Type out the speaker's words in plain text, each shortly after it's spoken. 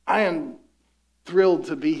I am thrilled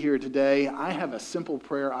to be here today. I have a simple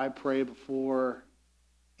prayer I pray before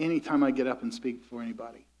any time I get up and speak before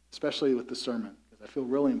anybody, especially with the sermon, because I feel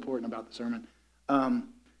really important about the sermon.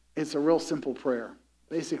 It's a real simple prayer.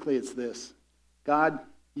 Basically, it's this: God,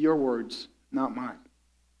 your words, not mine.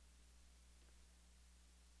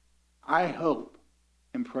 I hope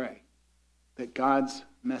and pray that God's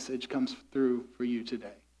message comes through for you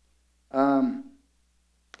today.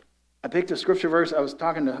 I picked a scripture verse. I was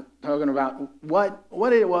talking about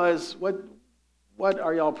what it was. What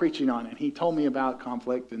are y'all preaching on? And he told me about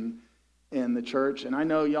conflict in the church. And I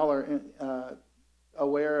know y'all are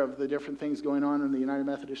aware of the different things going on in the United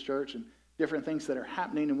Methodist Church and different things that are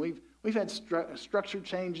happening. And we've had structure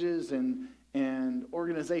changes and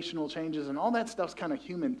organizational changes, and all that stuff's kind of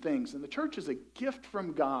human things. And the church is a gift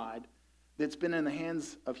from God that's been in the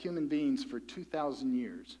hands of human beings for 2,000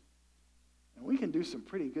 years. And we can do some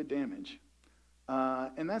pretty good damage.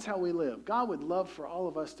 And that's how we live. God would love for all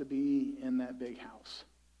of us to be in that big house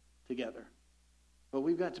together. But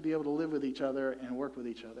we've got to be able to live with each other and work with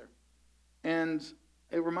each other. And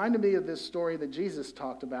it reminded me of this story that Jesus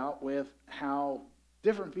talked about with how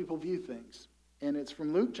different people view things. And it's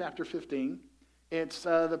from Luke chapter 15. It's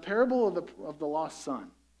the parable of the lost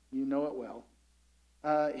son. You know it well.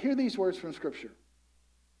 Hear these words from Scripture.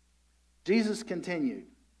 Jesus continued,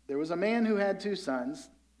 "There was a man who had 2 sons.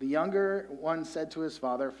 The younger one said to his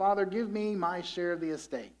father, 'Father, give me my share of the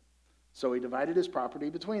estate.' So he divided his property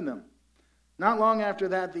between them. Not long after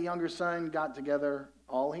that, the younger son got together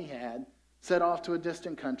all he had, set off to a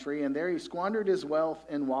distant country, and there he squandered his wealth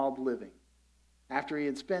in wild living. After he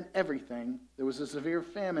had spent everything, there was a severe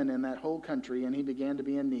famine in that whole country, and he began to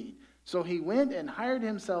be in need. So he went and hired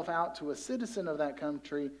himself out to a citizen of that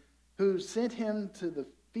country who sent him to the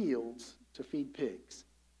fields to feed pigs.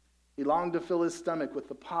 He longed to fill his stomach with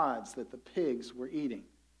the pods that the pigs were eating,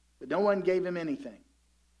 but no one gave him anything.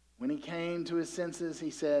 When he came to his senses, he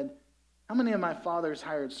said, 'How many of my father's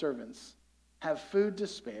hired servants have food to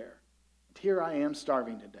spare? And here I am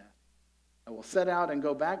starving to death. I will set out and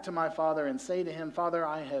go back to my father and say to him, Father,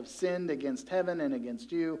 I have sinned against heaven and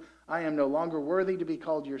against you. I am no longer worthy to be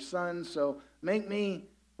called your son, so make me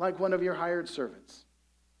like one of your hired servants.'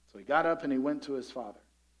 So he got up and he went to his father.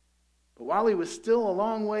 But while he was still a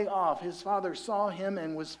long way off, his father saw him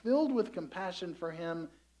and was filled with compassion for him.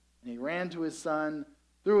 And he ran to his son,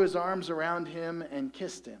 threw his arms around him, and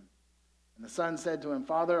kissed him. And the son said to him,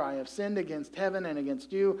 Father, I have sinned against heaven and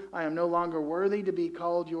against you. I am no longer worthy to be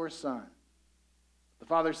called your son. The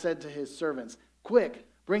father said to his servants, Quick,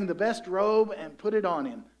 bring the best robe and put it on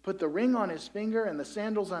him. Put the ring on his finger and the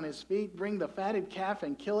sandals on his feet. Bring the fatted calf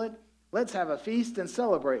and kill it. Let's have a feast and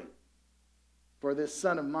celebrate. For this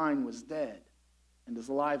son of mine was dead and is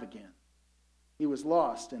alive again. He was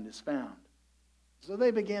lost and is found.' So they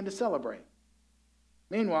began to celebrate.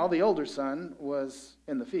 Meanwhile, the older son was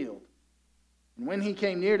in the field. And when he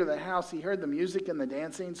came near to the house, he heard the music and the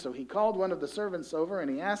dancing. So he called one of the servants over and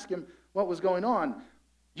he asked him what was going on.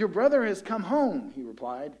 'Your brother has come home,' he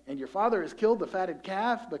replied, 'and your father has killed the fatted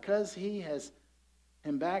calf because he has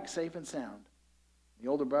him back safe and sound.' The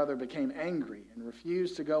older brother became angry and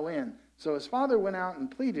refused to go in. So his father went out and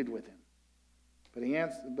pleaded with him. But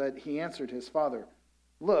he answered his father,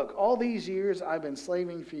 'Look, all these years I've been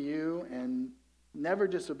slaving for you and never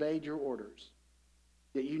disobeyed your orders.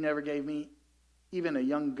 Yet you never gave me even a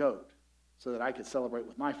young goat so that I could celebrate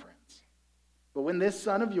with my friends. But when this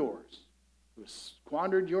son of yours, who has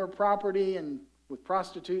squandered your property and with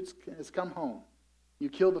prostitutes, has come home, you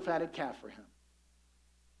killed the fatted calf for him.'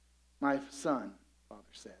 'My son,'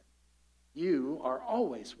 father said, 'you are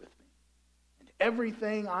always with me, and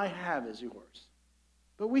everything I have is yours.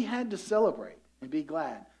 But we had to celebrate and be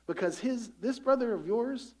glad, because this brother of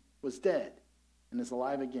yours was dead and is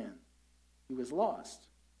alive again. He was lost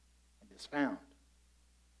and is found.'"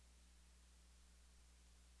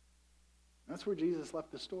 That's where Jesus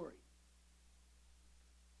left the story.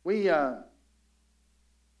 We've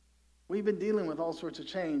been dealing with all sorts of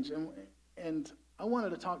change, and I wanted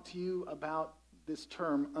to talk to you about this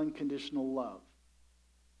term, unconditional love.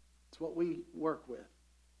 It's what we work with.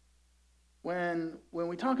 When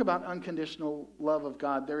we talk about unconditional love of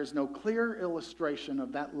God, there is no clearer illustration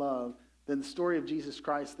of that love than the story of Jesus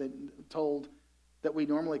Christ that we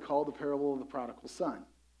normally call the parable of the prodigal son.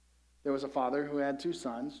 There was a father who had 2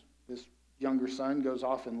 sons. This younger son goes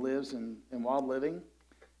off and lives in wild living,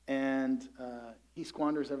 and he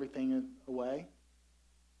squanders everything away.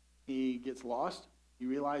 He gets lost. He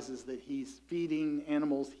realizes that he's feeding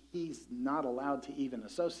animals he's not allowed to even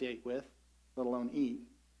associate with, let alone eat.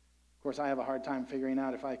 Of course, I have a hard time figuring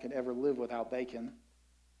out if I could ever live without bacon.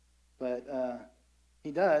 But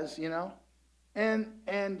He does,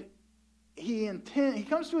 And he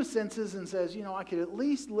comes to his senses and says, I could at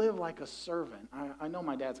least live like a servant. I know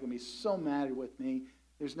my dad's going to be so mad with me.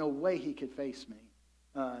 There's no way he could face me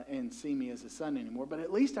and see me as a son anymore. But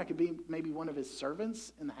at least I could be maybe one of his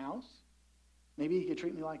servants in the house. Maybe he could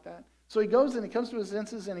treat me like that. So he goes and he comes to his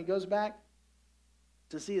senses and he goes back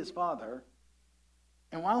to see his father.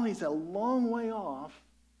 And while he's a long way off,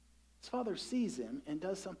 his father sees him and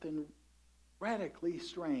does something radically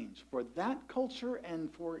strange for that culture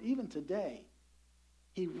and for even today.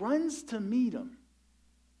 He runs to meet him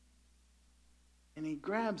and he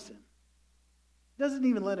grabs him. Doesn't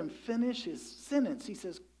even let him finish his sentence. He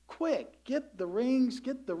says, quick, get the rings,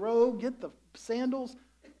 get the robe, get the sandals.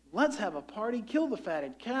 Let's have a party, kill the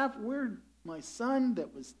fatted calf. My son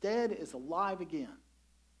that was dead is alive again.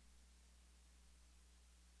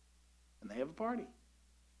 And they have a party.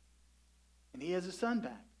 And he has his son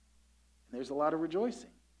back. And there's a lot of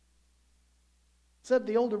rejoicing. Except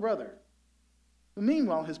the older brother, who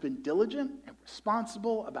meanwhile has been diligent and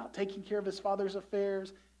responsible about taking care of his father's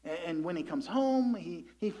affairs. And when he comes home,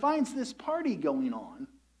 he finds this party going on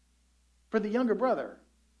for the younger brother.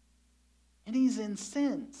 And he's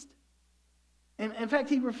incensed. And in fact,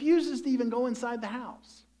 he refuses to even go inside the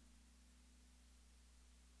house.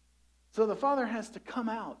 So the father has to come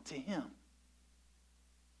out to him.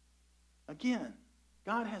 Again,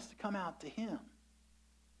 God has to come out to him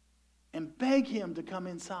and beg him to come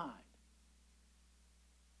inside.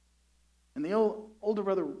 And the older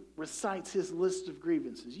brother recites his list of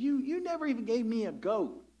grievances. You never even gave me a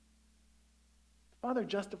goat. The father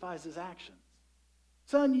justifies his actions.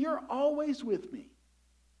 Son, you're always with me.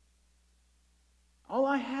 All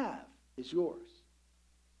I have is yours.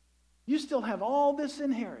 You still have all this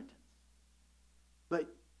inheritance. But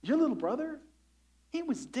your little brother, he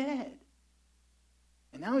was dead.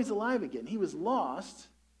 And now he's alive again. He was lost.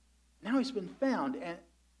 Now he's been found.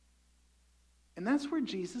 And that's where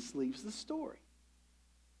Jesus leaves the story.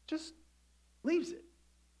 Just leaves it.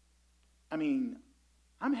 I mean,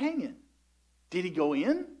 I'm hanging. Did he go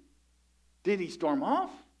in? Did he storm off?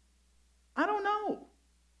 I don't know.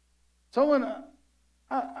 So when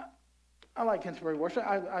I like contemporary worship,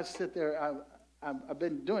 I sit there. I've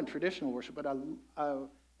been doing traditional worship, but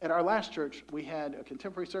at our last church, we had a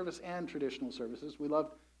contemporary service and traditional services. We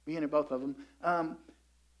loved being at both of them.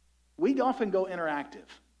 We'd often go interactive.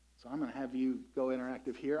 So I'm going to have you go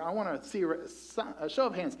interactive here. I want to see a show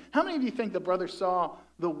of hands. How many of you think the brother saw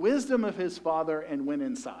the wisdom of his father and went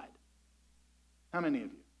inside? How many of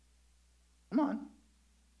you? Come on.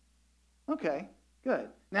 Okay, good.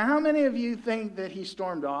 Now, how many of you think that he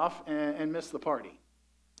stormed off and missed the party?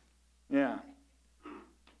 Yeah.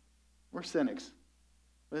 We're cynics.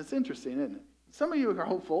 But it's interesting, isn't it? Some of you are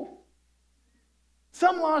hopeful.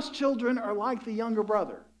 Some lost children are like the younger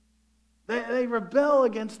brother. They rebel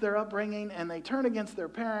against their upbringing and they turn against their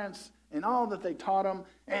parents and all that they taught them,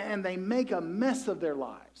 and they make a mess of their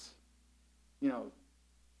lives.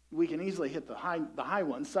 We can easily hit the high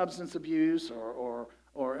ones, substance abuse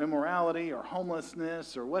or immorality or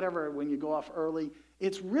homelessness or whatever when you go off early.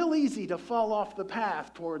 It's real easy to fall off the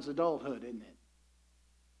path towards adulthood, isn't it?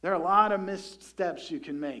 There are a lot of missteps you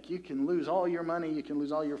can make. You can lose all your money. You can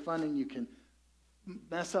lose all your funding. You can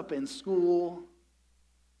mess up in school.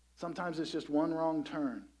 Sometimes it's just one wrong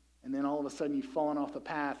turn, and then all of a sudden you've fallen off the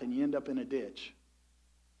path and you end up in a ditch.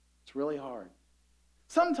 It's really hard.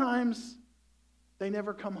 Sometimes they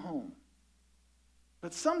never come home.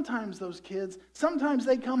 But sometimes those kids, sometimes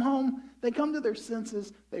they come home, they come to their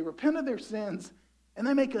senses, they repent of their sins, and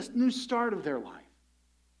they make a new start of their life.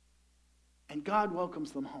 And God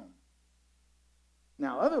welcomes them home.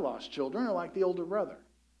 Now, other lost children are like the older brother.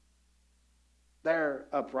 They're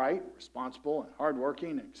upright, responsible, and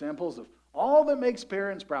hardworking examples of all that makes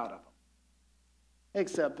parents proud of them.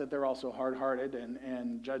 Except that they're also hard-hearted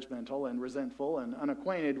and judgmental and resentful and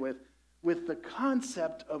unacquainted with the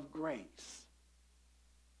concept of grace.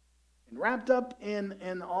 And wrapped up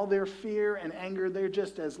in all their fear and anger, they're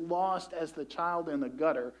just as lost as the child in the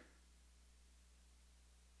gutter.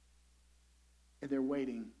 And they're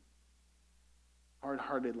waiting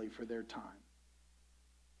hard-heartedly for their time.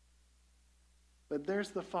 But there's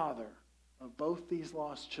the father of both these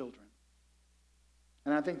lost children.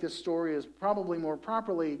 And I think this story is probably more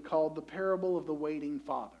properly called the parable of the waiting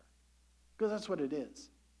father. Because that's what it is.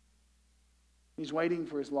 He's waiting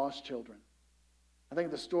for his lost children. I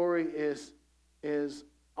think the story is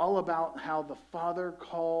all about how the father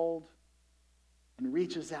called and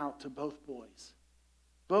reaches out to both boys.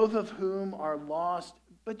 Both of whom are lost,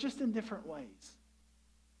 but just in different ways.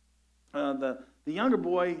 The younger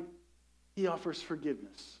boy, he offers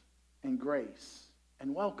forgiveness and grace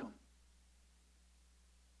and welcome.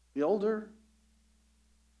 The older,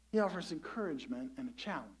 he offers encouragement and a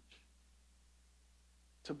challenge.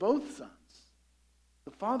 To both sons,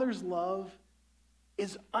 the Father's love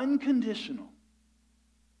is unconditional.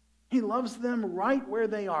 He loves them right where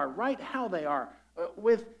they are, right how they are,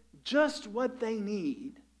 with just what they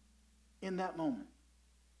need in that moment.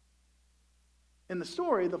 In the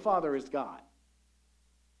story, the Father is God.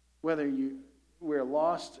 Whether we're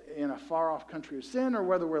lost in a far-off country of sin or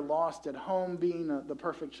whether we're lost at home being the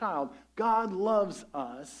perfect child, God loves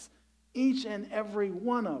us, each and every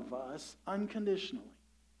one of us, unconditionally.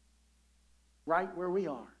 Right where we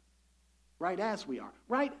are, right as we are,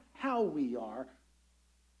 right how we are.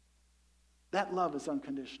 That love is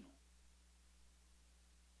unconditional.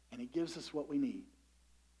 And he gives us what we need.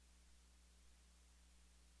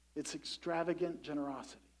 It's extravagant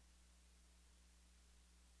generosity.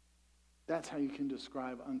 That's how you can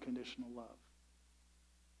describe unconditional love.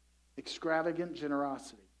 Extravagant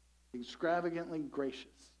generosity. Extravagantly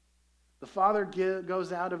gracious. The Father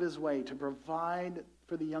goes out of his way to provide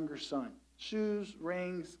for the younger son. Shoes,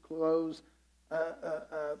 rings, clothes,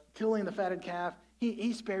 killing the fatted calf.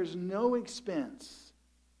 He spares no expense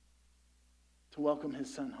to welcome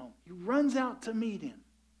his son home. He runs out to meet him.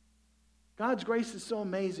 God's grace is so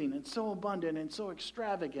amazing and so abundant and so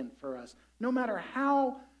extravagant for us. No matter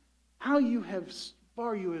how far you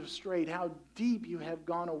have strayed, how deep you have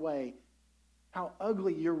gone away, how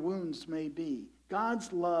ugly your wounds may be,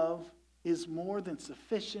 God's love is more than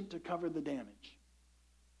sufficient to cover the damage.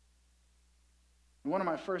 And one of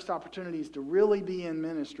my first opportunities to really be in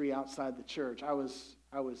ministry outside the church, I was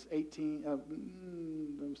 18, I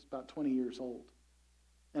was about 20 years old.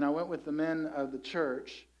 And I went with the men of the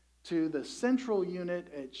church to the central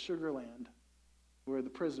unit at Sugar Land, where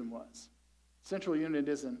the prison was. Central unit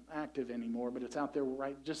isn't active anymore, but it's out there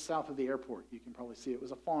right just south of the airport. You can probably see it. It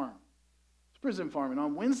was a farm. It's a prison farm. And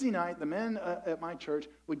on Wednesday night, the men at my church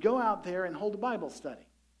would go out there and hold a Bible study.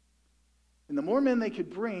 And the more men they could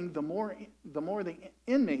bring, the more the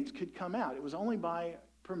inmates could come out. It was only by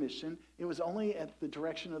permission. It was only at the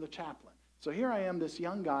direction of the chaplain. So here I am, this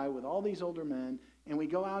young guy with all these older men, and we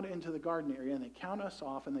go out into the garden area, and they count us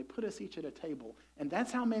off, and they put us each at a table. And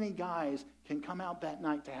that's how many guys can come out that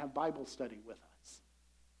night to have Bible study with us.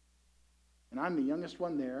 And I'm the youngest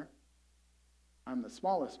one there. I'm the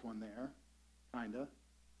smallest one there, kind of.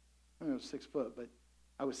 I was 6 foot, but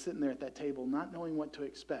I was sitting there at that table not knowing what to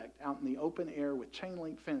expect, out in the open air with chain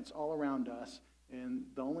link fence all around us, and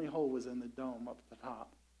the only hole was in the dome up at the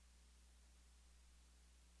top.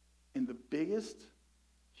 And the biggest,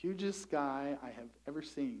 hugest guy I have ever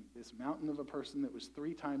seen, this mountain of a person that was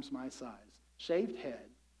 3 times my size, shaved head,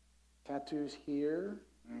 tattoos here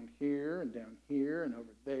and down here and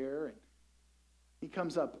over there, and he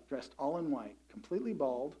comes up dressed all in white, completely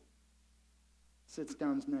bald, sits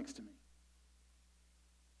down next to me.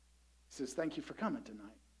 He says, "Thank you for coming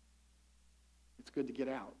tonight. It's good to get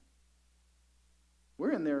out."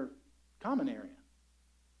 We're in their common area.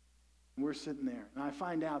 And we're sitting there. And I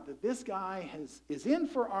find out that this guy is in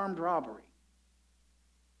for armed robbery.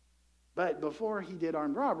 But before he did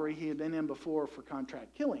armed robbery, he had been in before for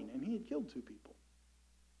contract killing. And he had killed 2 people.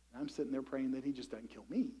 And I'm sitting there praying that he just doesn't kill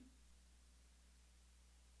me.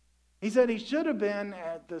 He said he should have been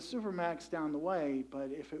at the Supermax down the way,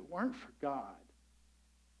 but if it weren't for God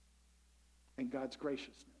and God's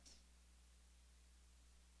graciousness,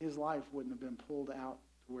 his life wouldn't have been pulled out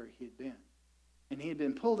to where he had been. And he had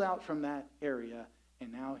been pulled out from that area,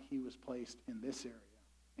 and now he was placed in this area.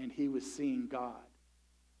 And he was seeing God.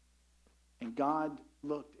 And God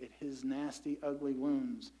looked at his nasty, ugly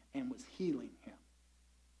wounds and was healing him.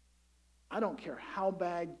 I don't care how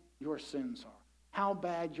bad your sins are, how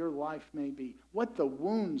bad your life may be, what the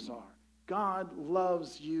wounds are. God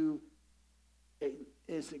loves you,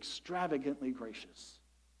 is extravagantly gracious.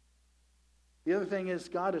 The other thing is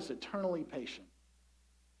God is eternally patient.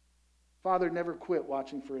 Father never quit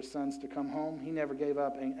watching for his sons to come home. He never gave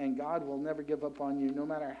up, and God will never give up on you, no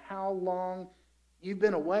matter how long you've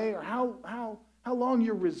been away or how long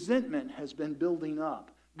your resentment has been building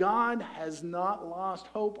up. God has not lost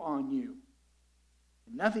hope on you.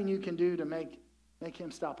 Nothing you can do to make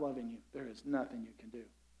him stop loving you. There is nothing you can do.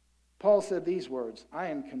 Paul said these words, "I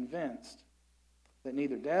am convinced that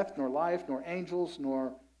neither death, nor life, nor angels,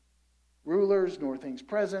 nor rulers, nor things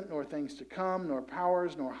present, nor things to come, nor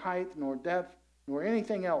powers, nor height, nor depth, nor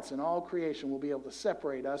anything else in all creation will be able to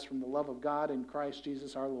separate us from the love of God in Christ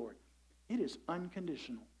Jesus our Lord." It is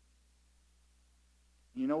unconditional.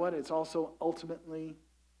 You know what? It's also ultimately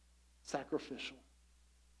sacrificial.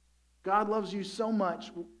 God loves you so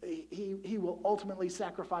much, he will ultimately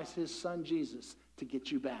sacrifice his son Jesus to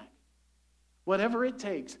get you back. Whatever it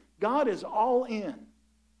takes, God is all in.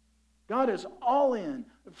 God is all in.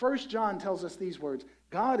 1 John tells us these words,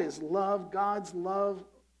 God is love. God's love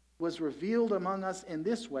was revealed among us in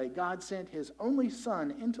this way. God sent his only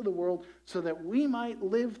Son into the world so that we might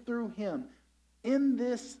live through him. In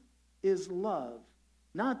this is love.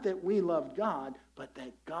 Not that we loved God, but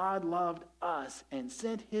that God loved us and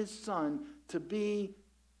sent his Son to be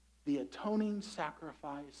the atoning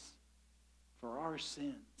sacrifice for our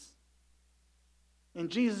sins. In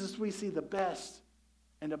Jesus, we see the best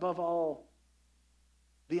and above all,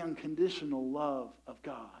 the unconditional love of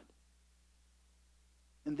God.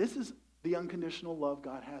 And this is the unconditional love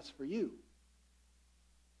God has for you.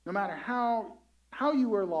 No matter how you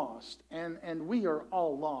were lost, and we are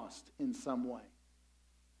all lost in some way,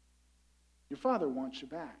 your Father wants you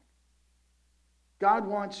back. God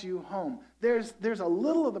wants you home. There's a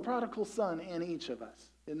little of the prodigal son in each of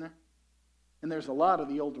us, isn't there? And there's a lot of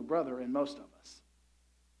the older brother in most of us.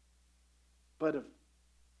 But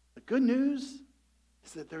the good news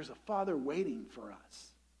is that there's a Father waiting for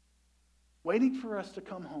us to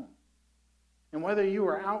come home. And whether you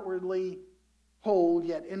are outwardly whole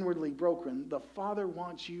yet inwardly broken, the Father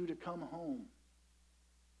wants you to come home.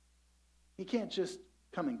 He can't just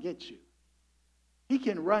come and get you. He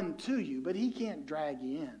can run to you, but he can't drag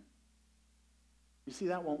you in. You see,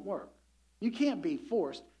 that won't work. You can't be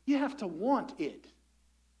forced. You have to want it.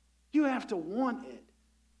 You have to want it.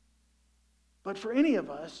 But for any of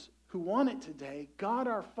us who want it today, God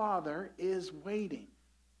our Father is waiting.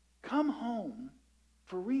 Come home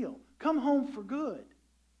for real. Come home for good.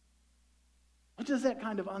 What does that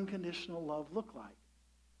kind of unconditional love look like?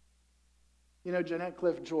 You know, Jeanette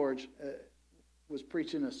Cliff George was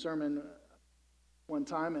preaching a sermon one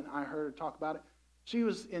time, and I heard her talk about it. She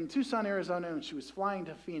was in Tucson, Arizona, and she was flying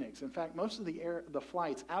to Phoenix. In fact, most of the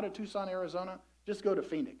flights out of Tucson, Arizona, just go to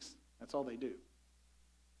Phoenix. That's all they do.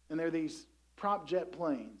 And there are these prop jet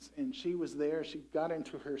planes, and she was there. She got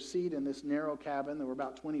into her seat in this narrow cabin. There were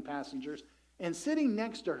about 20 passengers, and sitting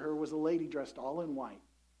next to her was a lady dressed all in white,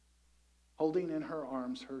 holding in her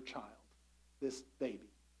arms her child, this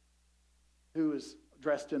baby, who was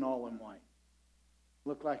dressed in all in white.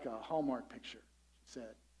 Looked like a Hallmark picture, she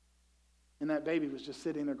said. And that baby was just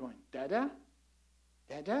sitting there going, Dada?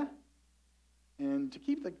 Dada? And to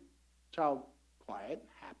keep the child quiet,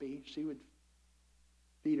 happy, she would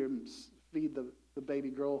feed the baby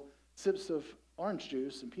girl sips of orange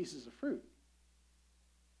juice and pieces of fruit.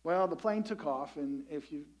 Well, the plane took off, and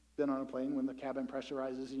if you've been on a plane, when the cabin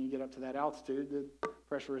pressurizes and you get up to that altitude, the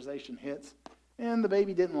pressurization hits. And the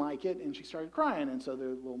baby didn't like it, and she started crying, and so there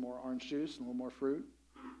was a little more orange juice and a little more fruit.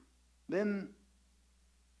 Then,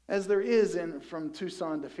 as there is from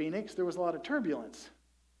Tucson to Phoenix, there was a lot of turbulence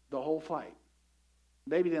the whole flight. The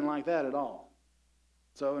baby didn't like that at all.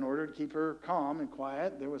 So in order to keep her calm and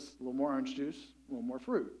quiet, there was a little more orange juice, a little more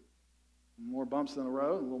fruit. More bumps in the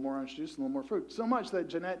road, a little more orange juice, a little more fruit. So much that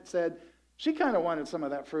Jeanette said she kind of wanted some of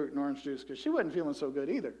that fruit and orange juice because she wasn't feeling so good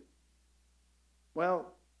either.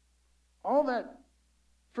 Well, all that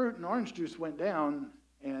fruit and orange juice went down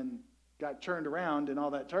and got churned around in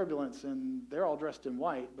all that turbulence, and they're all dressed in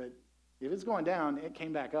white, but if it's going down, it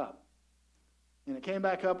came back up. And it came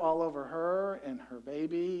back up all over her and her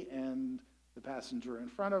baby and the passenger in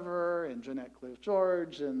front of her and Jeanette Cliff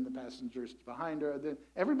George and the passengers behind her.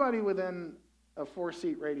 Everybody within a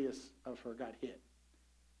 4-seat radius of her got hit.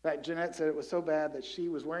 In fact, Jeanette said it was so bad that she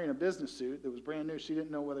was wearing a business suit that was brand new. She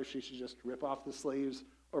didn't know whether she should just rip off the sleeves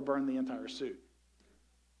or burn the entire suit.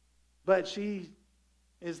 But she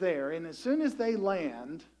is there, and as soon as they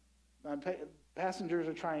land, passengers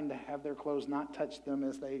are trying to have their clothes not touch them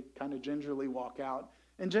as they kind of gingerly walk out.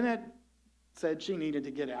 And Jeanette said she needed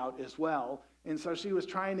to get out as well. And so she was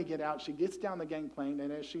trying to get out. She gets down the gangplank,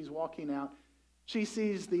 and as she's walking out, she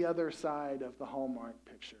sees the other side of the Hallmark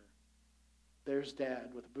picture. There's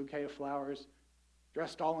Dad with a bouquet of flowers,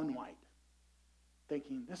 dressed all in white,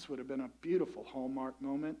 thinking this would have been a beautiful Hallmark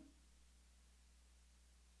moment.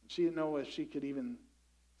 She didn't know if she could even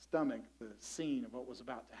stomach the scene of what was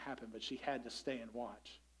about to happen, but she had to stay and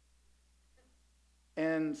watch.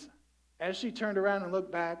 And as she turned around and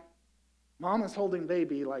looked back, Mom is holding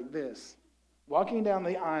baby like this, walking down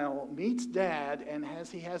the aisle, meets Dad, and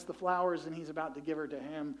as he has the flowers and he's about to give her to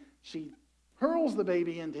him, she hurls the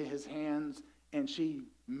baby into his hands, and she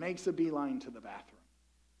makes a beeline to the bathroom.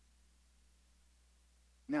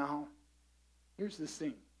 Now, here's the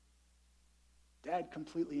scene. Dad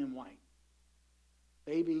completely in white.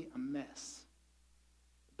 Baby a mess.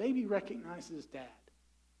 The baby recognizes Dad.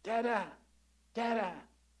 Dada! Dada!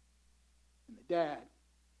 And the dad,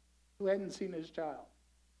 who hadn't seen his child,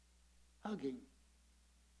 hugging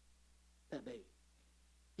that baby.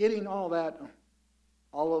 Getting all that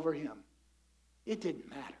all over him. It didn't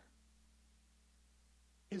matter.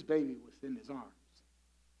 His baby was in his arms.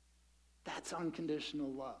 That's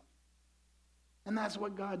unconditional love. And that's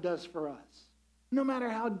what God does for us. No matter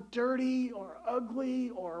how dirty or ugly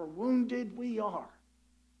or wounded we are,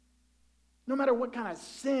 no matter what kind of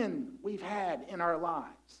sin we've had in our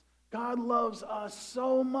lives, God loves us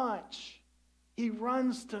so much, he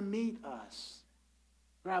runs to meet us,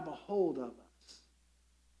 grab a hold of us,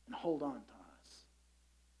 and hold on to us.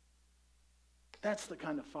 That's the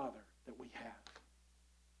kind of Father that we have.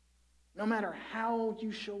 No matter how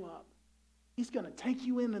you show up, he's going to take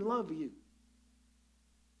you in and love you.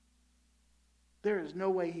 There is no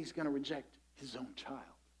way he's going to reject his own child.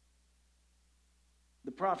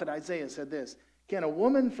 The prophet Isaiah said this, "Can a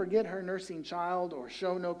woman forget her nursing child or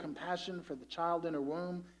show no compassion for the child in her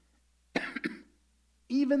womb?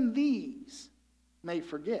 Even these may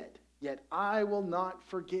forget, yet I will not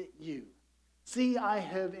forget you. See, I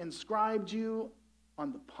have inscribed you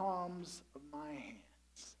on the palms of my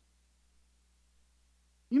hands."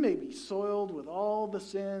 You may be soiled with all the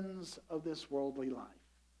sins of this worldly life.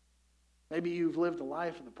 Maybe you've lived a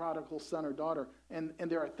life of the prodigal son or daughter, and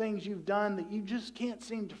there are things you've done that you just can't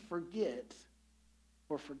seem to forget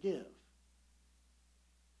or forgive.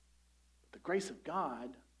 But the grace of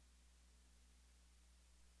God,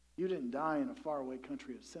 you didn't die in a faraway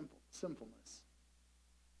country of sinfulness.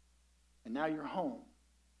 And now you're home,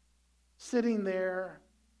 sitting there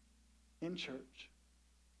in church,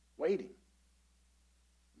 waiting.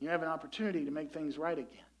 You have an opportunity to make things right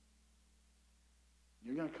again.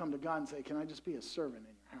 You're going to come to God and say, "Can I just be a servant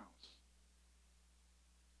in your house?"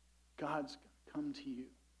 God's going to come to you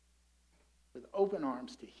with open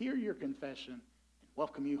arms to hear your confession and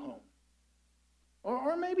welcome you home.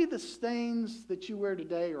 Or maybe the stains that you wear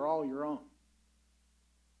today are all your own.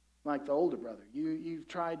 Like the older brother. You've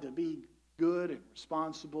tried to be good and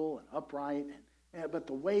responsible and upright, but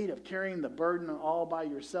the weight of carrying the burden all by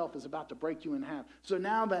yourself is about to break you in half. So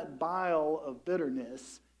now that bile of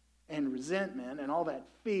bitterness and resentment and all that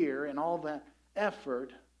fear and all that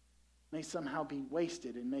effort may somehow be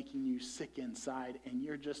wasted in making you sick inside, and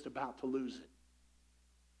you're just about to lose it.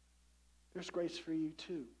 There's grace for you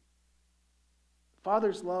too.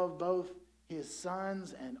 Fathers love both his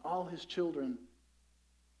sons and all his children.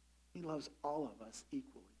 He loves all of us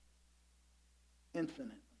equally,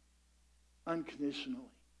 infinitely,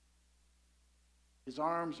 unconditionally. His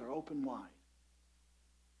arms are open wide.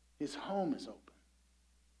 His home is open.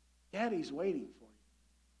 Daddy's waiting for you.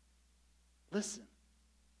 Listen,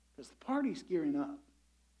 because the party's gearing up.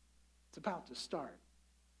 It's about to start.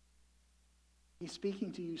 He's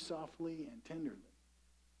speaking to you softly and tenderly.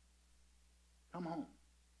 Come home.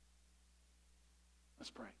 Let's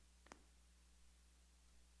pray.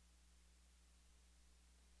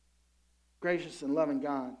 Gracious and loving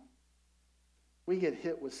God, we get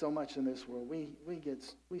hit with so much in this world.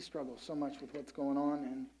 We struggle so much with what's going on.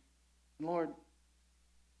 And Lord,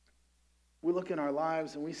 we look in our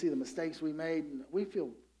lives and we see the mistakes we made, and we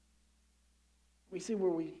see where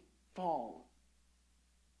we fall.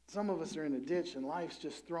 Some of us are in a ditch and life's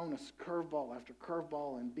just thrown us curveball after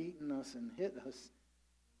curveball and beaten us and hit us.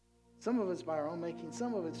 Some of it's by our own making,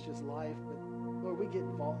 some of it's just life, but Lord, we get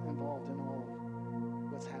involved in all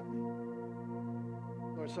of what's happening.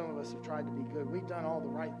 Lord, some of us have tried to be good. We've done all the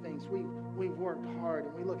right things. We've worked hard,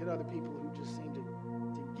 and we look at other people who just seem to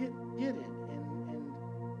get it, and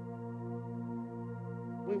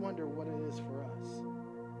we wonder what it is for us,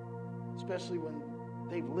 especially when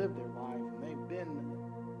they've lived their life and they've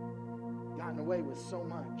gotten away with so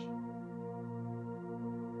much.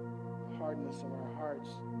 The hardness of our hearts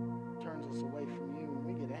turns us away from you, and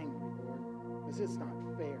we get angry, Lord, because it's not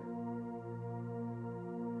fair.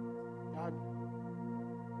 God,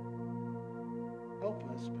 help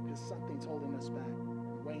us, because something's holding us back,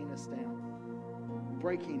 weighing us down,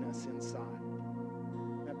 breaking us inside.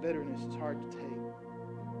 That bitterness is hard to take.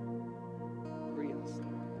 Free us.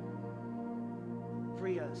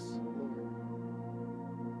 Free us, Lord.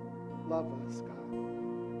 Love us, God.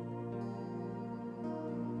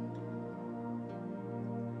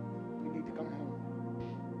 We need to come home.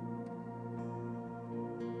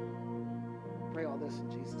 Pray all this in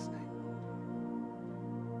Jesus' name.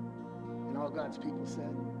 And all God's people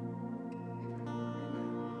said,